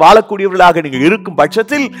அஞ்சி வாழக்கூடியவர்களாக நீங்கள் இருக்கும்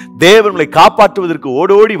பட்சத்தில் தேவன் உங்களை காப்பாற்றுவதற்கு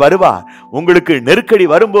ஓடோடி வருவார். உங்களுக்கு நெருக்கடி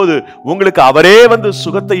வரும்போது உங்களுக்கு அவரே வந்து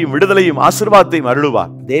சுகத்தையும் விடுதலையும் ஆசீர்வாதத்தையும்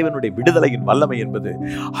அருளுவார். தேவனுடைய விடுதலையின் வல்லமை என்பது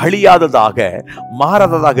அழியாததாக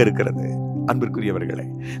மாறாததாக இருக்கிறது. அன்பிற்குரியவர்களே,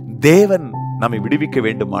 தேவன் நம்மை விடுவிக்க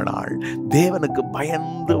வேண்டுமானால் தேவனுக்கு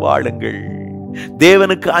பயந்து வாழுங்கள்,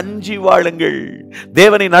 தேவனுக்கு அஞ்சி வாழுங்கள்,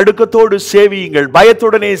 தேவனை நடுக்கத்தோடு சேவியுங்கள்,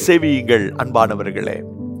 பயத்துடனே சேவியுங்கள். அன்பானவர்களே,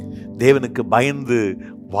 தேவனுக்கு பயந்து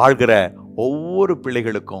வாழ்கிற ஒவ்வொரு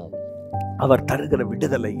பிள்ளைகளுக்கும் அவர் தருகிற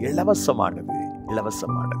விடுதலை இலவசமானது,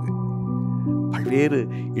 இலவசமானது. பல்வேறு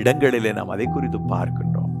இடங்களிலே நாம் அதை குறித்து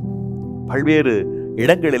பார்க்கின்றோம். பல்வேறு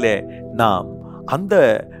இடங்களிலே நாம் அந்த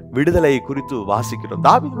விடுதலை குறித்து வாசிக்கிறோம்.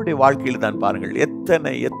 தாவீதுடைய வாழ்க்கையில் தான் பாருங்கள்,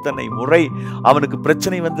 எத்தனை எத்தனை முறை அவனுக்கு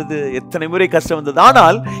பிரச்சனை வந்தது, எத்தனை முறை கஷ்டம் வந்தது.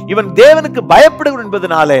 ஆனால் இவன் தேவனுக்கு பயப்படுகிறான்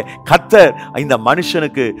என்பதனாலே கர்த்தர் இந்த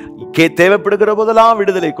மனுஷனுக்கு தேவைப்படுகிற போதெல்லாம்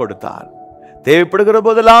விடுதலை கொடுத்தார், தேவைப்படுகிற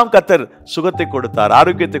போதெல்லாம் கர்த்தர் சுகத்தை கொடுத்தார்,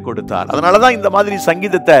 ஆரோக்கியத்தை கொடுத்தார். அதனாலதான் இந்த மாதிரி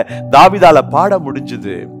சங்கீதத்தை தாவீதால பாட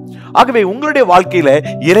முடிஞ்சது. ஆகவே உங்களுடைய வாழ்க்கையில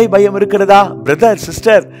இறை பயம் இருக்கிறதா பிரதர்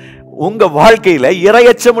சிஸ்டர்? உங்க வாழ்க்கையில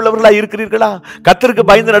இறையச்சம் உள்ளவர்களா இருக்கிறீர்களா? கர்த்தருக்கு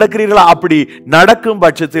பயந்து நடக்கிறீர்களா? அப்படி நடக்கும்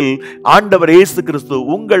பட்சத்தில் ஆண்டவர் இயேசு கிறிஸ்து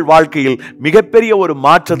உங்கள் வாழ்க்கையில் மிகப்பெரிய ஒரு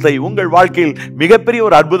மாற்றத்தை, உங்கள் வாழ்க்கையில் மிகப்பெரிய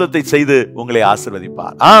ஒரு அற்புதத்தை செய்து உங்களை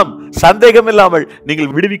ஆசீர்வதிப்பார். ஆம், சந்தேகம் இல்லாமல்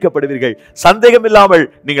நீங்கள் விடுவிக்கப்படுவீர்கள், சந்தேகம் இல்லாமல்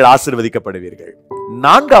நீங்கள் ஆசீர்வதிக்கப்படுவீர்கள்.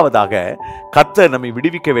 நான்காவதாக, கர்த்தர் நம்மை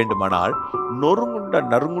விடுவிக்க வேண்டுமானால்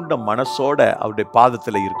நறுங்குண்ட மனசோட அவருடைய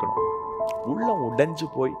பாதத்துல இருக்கணும். உள்ளம் உடைஞ்சு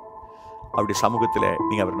போய் அப்படி சமூகத்துல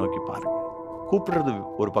நீங்க அவரை நோக்கி பாருங்க. கூப்பிடுறது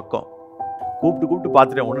ஒரு பக்கம், கூப்பிட்டு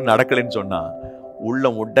பார்த்துட்டு ஒன்றும் நடக்கலைன்னு சொன்னா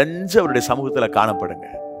உள்ளம் உடைஞ்சு அவருடைய சமூகத்துல காணப்படுங்க.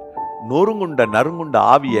 நறுங்குண்ட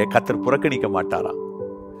ஆவியை கர்த்தர் புறக்கணிக்க மாட்டாராம்.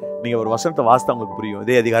 நீங்க ஒரு வசனத்தை வாசித்தா உங்களுக்கு புரியும்.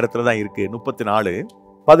 இதே அதிகாரத்துல தான் இருக்கு,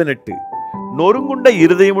 34:18. நொறுங்குண்ட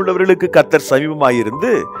இருதயம் உள்ளவர்களுக்கு கர்த்தர்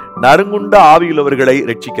சமீபமாயிருந்து நறுங்குண்ட ஆவியுள்ளவர்களை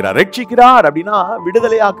ரட்சிக்கிறார். ரட்சிக்கிறார் அப்படின்னா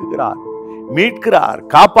விடுதலையாக்குகிறார், மீட்கிறார்,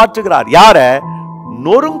 காப்பாற்றுகிறார். யார?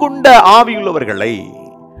 நொறுங்குண்ட ஆவியுள்ளவர்களை,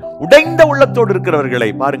 உடைந்த உள்ளத்தோடு இருக்கிறவர்களை.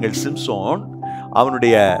 பாருங்கள், சிம்சோன்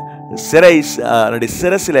அவனுடைய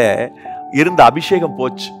சிரசில இருந்த அபிஷேகம்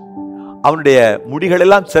போச்சு. அவனுடைய முடிகள்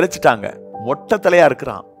எல்லாம் சிரைச்சிட்டாங்க, மொட்டை தலையா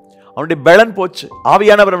இருக்கிறான். அவனுடைய பலன் போச்சு,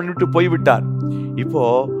 ஆவியானவர் அவனை விட்டு போய்விட்டார். இப்போ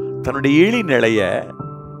தன்னுடைய இழி நிலைய,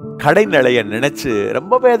 கடை நிலைய நினைச்சு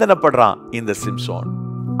ரொம்ப வேதனைப்படுறான் இந்த சிம்சோன்.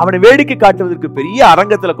 அவனை வேடிக்கை காட்டுவதற்கு பெரிய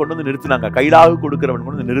அரங்கத்துல கொண்டு வந்து நிறுத்தினாங்க. கைலாக கொடுக்கிறவன்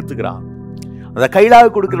கொண்டு வந்து நிறுத்துக்கிறான். அந்த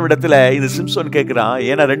கைலாக கொடுக்கிற இடத்துல இந்த சிம்சோன் கேட்கிறான்,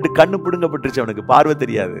 ஏன்னா 2 கண்ணு பிடுங்கப்பட்டுருச்சு, அவனுக்கு பார்வை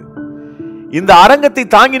தெரியாது. இந்த அரங்கத்தை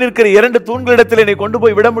தாங்கி நிற்கிற 2 தூண்களிடத்தில் என்னை கொண்டு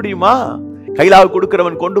போய் விட முடியுமா? கைலாக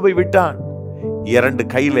கொடுக்கிறவன் கொண்டு போய் விட்டான். 2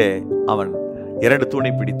 கையில அவன் 2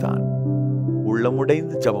 தூணை பிடித்தான்.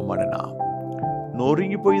 உள்ளமுடைந்து ஜெபம் பண்ணா,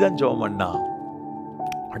 நொறுங்கி போய் தான் ஜெபம் பண்ணா.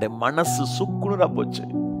 மனசு சுக்குனரா போச்சு.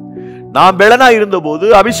 நான் பெலனா இருந்த போது,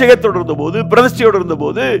 அபிஷேகத்தோடு இருந்த போது, பிரதிஷ்டையோடு இருந்த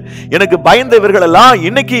போது எனக்கு பயந்த இவர்கள் எல்லாம்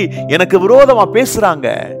இன்னைக்கு எனக்கு விரோதமா பேசுறாங்க,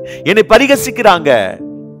 என்னை பரிகசிக்கிறாங்க.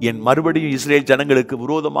 என் மறுபடியும் இஸ்ரேல் ஜனங்களுக்கு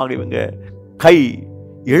விரோதமாக இவங்க கை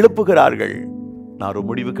எழுப்புகிறார்கள். நான் ஒரு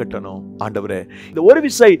முடிவு கட்டணும் ஆண்டவரே. இந்த ஒரு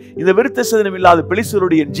விசை இந்த விருத்த சேதனம் இல்லாத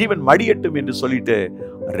பெலிஸ்தருடைய ஜீவன் மடியட்டும் என்று சொல்லிட்டு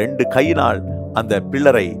 2 கையினால் அந்த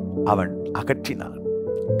பிள்ளரை அவன் அகற்றினான்,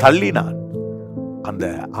 தள்ளினான். அந்த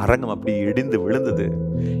அரங்கம் அப்படி இடிந்து விழுந்தது.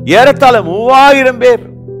 ஏறத்தாழ 3000 பேர்.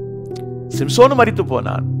 சிம்சோனும் மரித்து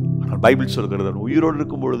போனான். ஆனால் பைபிள் சொல்கிறது, உயிரோடு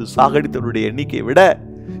இருக்கும் பொழுது சாகடித்தவருடைய எண்ணிக்கையை விட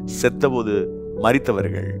செத்த போது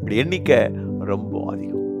மரித்தவர்கள் எண்ணிக்கை ரொம்ப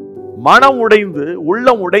அதிகம். மனம் உடைந்து,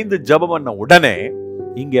 உள்ளம் உடைந்து ஜெபம் பண்ண உடனே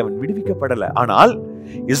இங்கே அவன் விடுவிக்கப்படல. ஆனால்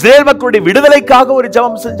இஸ்ரேல் மக்களுடைய விடுதலைக்காக ஒரு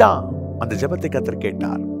ஜெபம் செஞ்சான். அந்த ஜெபத்தை கர்த்தர்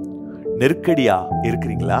கேட்டார். நெருக்கடியா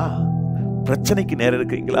இருக்கிறீங்களா? பிரச்சனைக்கு நேரம்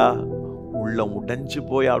இருக்கிறீங்களா? உள்ளம் உடைஞ்சு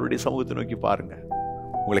போய் அவருடைய சமூகத்தை நோக்கி பாருங்க,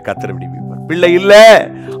 உங்களை கர்த்தர் விடுவிப்பார். பிள்ளை இல்ல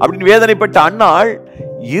அப்படின்னு வேதனைப்பட்ட அன்னாள்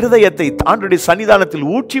இருதயத்தை ஆண்டவருடைய சன்னிதானத்தில்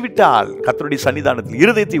ஊற்றிவிட்டாள். கர்த்தருடைய சன்னிதானத்தில்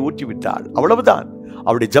இருதயத்தை ஊற்றிவிட்டாள். அவ்வளவுதான்.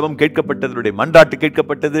 அவருடைய ஜெபம் கேட்கப்பட்டது, மன்றாட்டு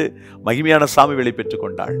கேட்கப்பட்டது. மகிமையான சாமுவேலை பெற்றுக்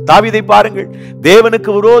கொண்டாள். தாவீதை பாருங்கள்,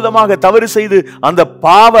 தேவனுக்கு விரோதமாக தவறு செய்து அந்த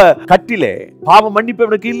பாவ கட்டிலே பாவ மன்னிப்பு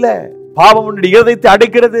அவனுக்கு இல்ல. பாவம் உன்னுடைய இருதயத்தை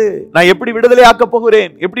அடைக்கிறது. நான் எப்படி விடுதலை ஆக்க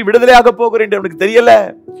போகிறேன், எப்படி விடுதலை ஆக்க போகிறேன் என்று அவனுக்கு தெரியல.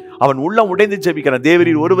 அவன் உள்ளம் உடைந்து ஜெபிக்கிறான்.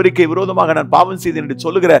 தேவரீர் ஒருவருக்கே விரோதமாக நான் பாவம் செய்தேன் என்று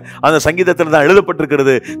சொல்லுகிற அந்த சங்கீதத்தில் தான்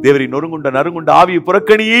எழுதப்பட்டிருக்கிறது. தேவரீர் நொறுங்குண்ட ஆவியை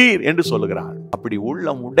புறக்கணியீர் என்று சொல்லுகிறான். அப்படி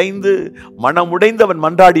உள்ளம் உடைந்து, மனம் உடைந்து அவன்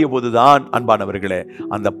மன்றாடிய போதுதான் அன்பானவர்களே,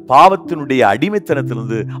 அந்த பாவத்தினுடைய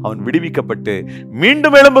அடிமைத்தனத்திலிருந்து அவன் விடுவிக்கப்பட்டு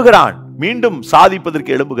மீண்டும் எழும்புகிறான், மீண்டும்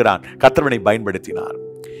சாதிப்பதற்கு எழும்புகிறான். கர்த்தர் பயன்படுத்தினார்.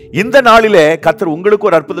 இந்த நாளிலே கர்த்தர் உங்களுக்கு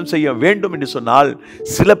ஒரு அற்புதம் செய்ய வேண்டும் என்று சொன்னால்,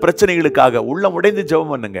 சில பிரச்சனைகளுக்காக உள்ளம் உடைந்து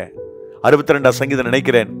ஜெபம் பண்ணுங்க. 62ஆம் சங்கீதம்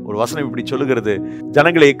நினைக்கிறேன், ஒரு வசனம் இப்படி சொல்லுகிறது,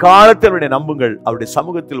 ஜனங்களை எக்காலத்தில் அவருடைய நம்புங்கள், அவருடைய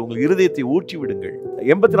சமூகத்தில் உங்கள் இருதயத்தை ஊற்றி விடுங்கள்.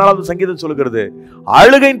 84ஆம் சங்கீதம் சொல்லுகிறது,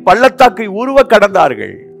 அழுகையின் பள்ளத்தாக்கை உருவ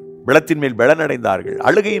கடந்தார்கள், பலத்தின் மேல் பலனடைந்தார்கள்.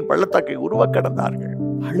 அழுகையின் பள்ளத்தாக்கை உருவ கடந்தார்கள்.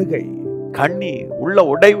 அழுகை, கண்ணீர், உள்ள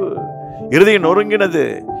உடைவு, இருதயம் நொறுங்கினது.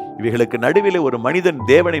 இவைகளுக்கு நடுவில் ஒரு மனிதன்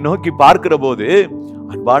தேவனை நோக்கி பார்க்கிற போது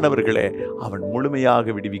அன்பானவர்களே, அவன் முழுமையாக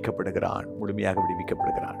விடுவிக்கப்படுகிறான், முழுமையாக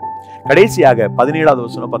விடுவிக்கப்படுகிறான். கடைசியாக 17வது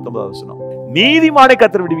வசனம் 19வது வசனம், நீதிமானை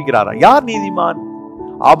கர்த்தர் விடுவிக்கிறாரா? யார் நீதிமான்?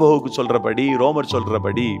 ஆபகுக்கு சொல்றபடி, ரோமர்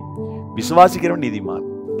சொல்றபடி விசுவாசிக்கிறவன் நீதிமான்.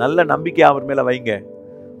 நல்ல நம்பிக்கை அவர் மேல வைங்க,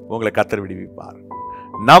 உங்களை கர்த்தர் விடுவிப்பார்.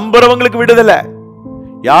 நம்புறவங்களுக்கு விடுதலை.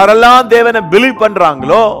 யாரெல்லாம் தேவனை பிலீவ்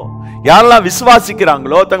பண்றாங்களோ, யாரெல்லாம்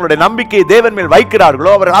விசுவாசிக்கிறாங்களோ, தங்களுடைய நம்பிக்கையை தேவன் மேல்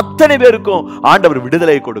வைக்கிறார்களோ, அவர் அத்தனை பேருக்கும் ஆண்டவர்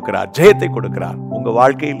விடுதலை கொடுக்கிறார், ஜெயத்தை கொடுக்கிறார். உங்க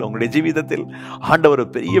வாழ்க்கையில், உங்களுடைய ஜீவிதத்தில் ஆண்டவர்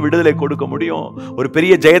பெரிய விடுதலை கொடுக்க முடியும், ஒரு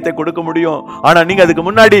பெரிய ஜெயத்தை கொடுக்க முடியும். ஆனா நீங்க அதுக்கு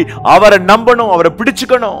முன்னாடி அவரை நம்பணும், அவரை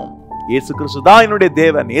பிடிச்சுக்கணும். இயேசு கிறிஸ்து தான் என்னுடைய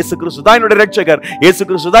தேவன், இயேசு கிறிஸ்து தான் என்னுடைய இரட்சகர், இயேசு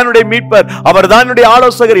கிறிஸ்து தான் என்னுடைய மீட்பர், அவர் தான் என்னுடைய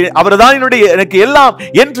ஆலோசகர், அவர் தான் என்னுடைய எனக்கு எல்லாம்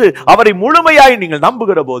என்று அவரை முழுமையாய் நீங்கள்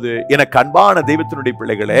நம்புகிற போது, எனக்கு அன்பான தெய்வத்தினுடைய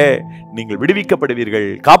பிள்ளைகளே, நீங்கள் விடுவிக்கப்படுவீர்கள்,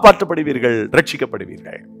 காப்பாற்றப்படுவீர்கள்,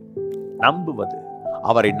 ரட்சிக்கப்படுவீர்கள். நம்புவது,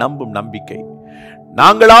 அவரை நம்பும் நம்பிக்கை.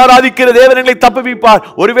 நாங்கள் ஆராதிக்கிற தேவன் எங்களை தப்புவிப்பார்.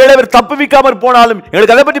 ஒருவேளை அவர் தப்புவிக்காமற் போனாலும்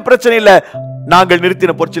எங்களுக்கு அதை பற்றி பிரச்சனை இல்லை. நாங்கள்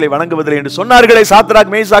நிறுத்தின பொற்சிலை வணங்குவதில்லை என்று சொன்னார்களே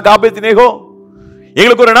சாத்ராக், மேசாக், ஆபேத்நேகோ.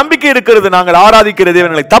 எங்களுக்கு ஒரு நம்பிக்கை இருக்கிறது, நாங்கள் ஆராதிக்கிற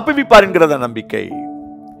தேவனை தப்புவிப்பார் என்கிறத நம்பிக்கை.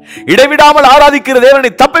 இடைவிடாமல் ஆராதிக்கிற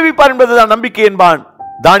தேவனை தப்புவிப்பார் என்பதுதான் நம்பிக்கை என்பான்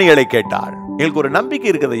தானியேலை கேட்டார். எங்களுக்கு ஒரு நம்பிக்கை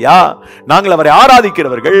இருக்கிறதையா, நாங்கள் அவரை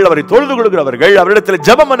ஆராதிக்கிறவர்கள், அவரை தொழுது கொள்கிறவர்கள், அவரிடத்தில்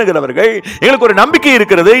ஜெபம் பண்ணுகிறவர்கள், எங்களுக்கு ஒரு நம்பிக்கை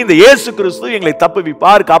இருக்கிறது. இந்த இயேசு கிறிஸ்து எங்களை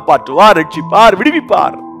தப்புவிப்பார், காப்பாற்றுவார், ரட்சிப்பார்,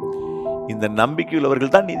 விடுவிப்பார். இந்த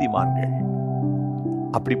நம்பிக்கையுள்ளவர்கள் தான் நீதிமான்கள்.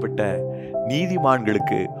 அப்படிப்பட்ட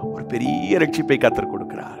நீதிமான்களுக்கு ஒரு பெரிய ரட்சிப்பை கர்த்தர்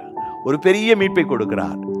கொடுக்கிறார், ஒரு பெரிய மீட்பை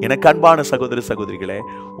கொடுக்கிறார். எனக்கு அன்பான சகோதர சகோதரிகளே,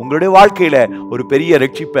 உங்களுடைய வாழ்க்கையில ஒரு பெரிய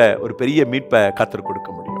ரட்சிப்பை, ஒரு பெரிய மீட்பை கர்த்தர் கொடுக்க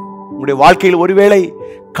முடியும். உங்களுடைய வாழ்க்கையில் ஒருவேளை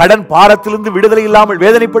கடன் பாரத்திலிருந்து விடுதலை இல்லாமல்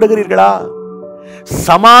வேதனைப்படுகிறீர்களா?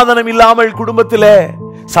 சமாதானம் இல்லாமல் குடும்பத்தில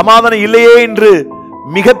சமாதானம் இல்லையே என்று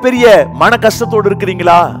மிகப்பெரிய மன கஷ்டத்தோடு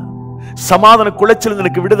இருக்கிறீங்களா? சமாதான குலைச்சல்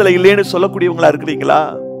எனக்கு விடுதலை இல்லைன்னு சொல்லக்கூடியவங்களா இருக்கிறீங்களா?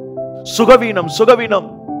 சுகவீனம்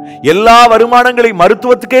எல்லா வருமானங்களை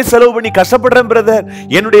மருத்துவத்துக்கே செலவு பண்ணி கஷ்டப்படுறேன் பிரதர்,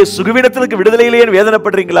 என்னுடைய சுகவீனத்திற்கு விடுதலை இல்லையேன்னு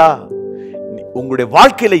வேதனைப்படுறீங்களா? உங்களுடைய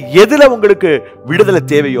வாழ்க்கையில எதுல உங்களுக்கு விடுதலை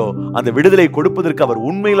தேவையோ அந்த விடுதலை கொடுப்பதற்கு அவர்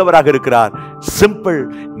உண்மையுள்ளவராக இருக்கிறார். சிம்பிள்.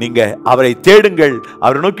 நீங்க அவரை தேடுங்கள்,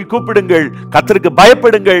 அவரை நோக்கி கூப்பிடுங்கள், கர்த்தருக்கு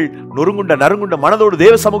பயப்படுங்கள், நறுங்குண்ட மனதோடு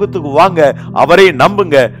தேவ சமூகத்துக்கு வாங்க, அவரை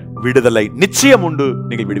நம்புங்க. விடுதலை நிச்சயம் உண்டு,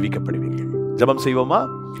 நீங்கள் விடுவிக்கப்படுவீர்கள். ஜெபம் செய்வோமா?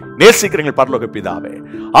 நேசிக்கிறீர்கள் பரலோக பிதாவே,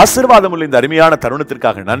 ஆசீர்வாதம் உள்ள இந்த அருமையான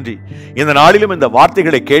தருணத்திற்காக நன்றி. இந்த நாளிலும் இந்த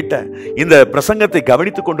வார்த்தைகளை கேட்ட, இந்த பிரசங்கத்தை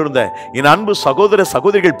கவனித்துக் கொண்டிருந்த என் அன்பு சகோதர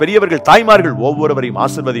சகோதரிகள், பெரியவர்கள், தாய்மார்கள் ஒவ்வொருவரையும்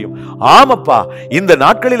ஆசீர்வதியும். ஆமப்பா, இந்த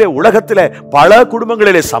நாட்களிலே உலகத்திலே பல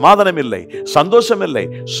குடும்பங்களிலே சமாதானம் இல்லை, சந்தோஷம் இல்லை,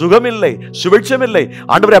 சுகம் இல்லை, சுபிட்சம் இல்லை.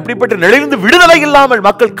 ஆண்டவரே, அப்படிப்பட்ட நிலையிலிருந்து விடுதலை இல்லாமல்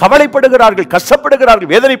மக்கள் கவலைப்படுகிறார்கள்,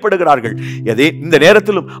 கஷ்டப்படுகிறார்கள், வேதனைப்படுகிறார்கள். இந்த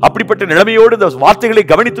நேரத்திலும் அப்படிப்பட்ட நிலைமையோடு இந்த வார்த்தைகளை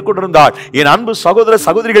கவனித்துக் கொண்டிருந்தால் என் அன்பு சகோதர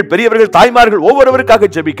சகோதரிகள், பெரியவர்கள், தாய்மார்கள் ஒவ்வொருவருக்காக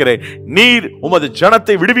ஜெபிக்கிறேன். நீர் உமது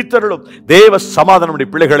ஜனத்தை விடுவித்தருளும். தேவ சமாதானம்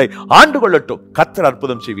பிள்ளைகளை ஆண்டு கொள்ளட்டும். கர்த்தர்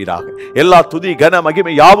அற்புதம் செய்வீராக. எல்லா துதி கன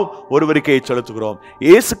மகிமை யாவும் ஒருவருக்கே செலுத்துகிறோம்.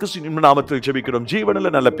 இயேசு கிறிஸ்துவின் நாமத்தில் ஜெபிக்கிறோம்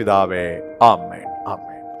ஜீவனுள்ள நல்ல பிதாவே. ஆமென். ஆமென்.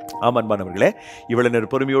 ஆமன்பானவர்களே, இவ்வளவு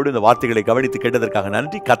நேரம் பொறுமையோடு இந்த வார்த்தைகளை கவனித்து கேட்டதற்காக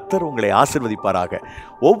நன்றி. கர்த்தர் உங்களை ஆசீர்வதிப்பாராக.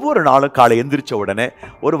 ஒவ்வொரு நாளும் காலை எந்திரிச்ச உடனே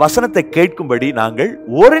ஒரு வசனத்தை கேட்கும்படி நாங்கள்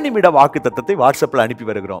 1 நிமிட வாக்குத்தத்தத்தை வாட்ஸ்அப்ல அனுப்பி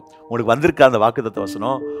வருகிறோம். உங்களுக்கு வந்திருக்க அந்த வாக்குத்தத்த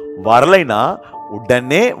வசனம் வரலைன்னா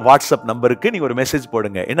உடனே வாட்ஸ்அப் நம்பருக்கு நீங்க ஒரு மெசேஜ்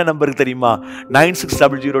போடுங்க. என்ன நம்பருக்கு தெரியுமா?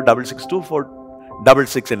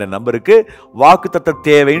 9600662466 என்ற நம்பருக்கு வாக்குத்தத்த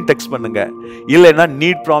தேவைன்னு டெக்ஸ்ட் பண்ணுங்க. இல்லைன்னா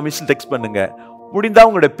நீட் ப்ராமிஸ் டெக்ஸ்ட் பண்ணுங்க. முடிந்தா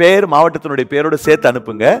உங்களுடைய பேர், மாவட்டத்தினுடைய பேரோட சேர்த்து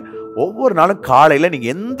அனுப்புங்க. ஒவ்வொரு நாளும் காலையில நீங்க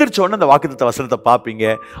எந்திரிச்ச உடனே அந்த வாக்குத்தத்த வசனத்தை பார்ப்பீங்க.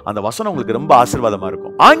 அந்த வசனம் உங்களுக்கு ரொம்ப ஆசீர்வாதமா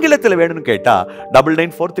இருக்கும். ஆங்கிலத்தில் வேணும்னு கேட்டா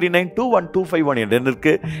 9943921251 என்ற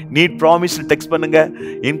எண்ணிற்கு நீட் ப்ராமிஸ் டெக்ஸ்ட் பண்ணுங்க.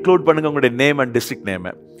 இன்க்ளூட் பண்ணுங்க உங்களுடைய நேம் அண்ட் டிஸ்ட்ரிக்ட் நேம்.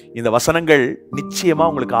 இந்த வசனங்கள் நிச்சயமா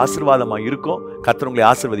உங்களுக்கு ஆசீர்வாதமா இருக்கும். கர்த்தர் உங்களை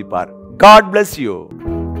ஆசீர்வதிப்பார். God bless you.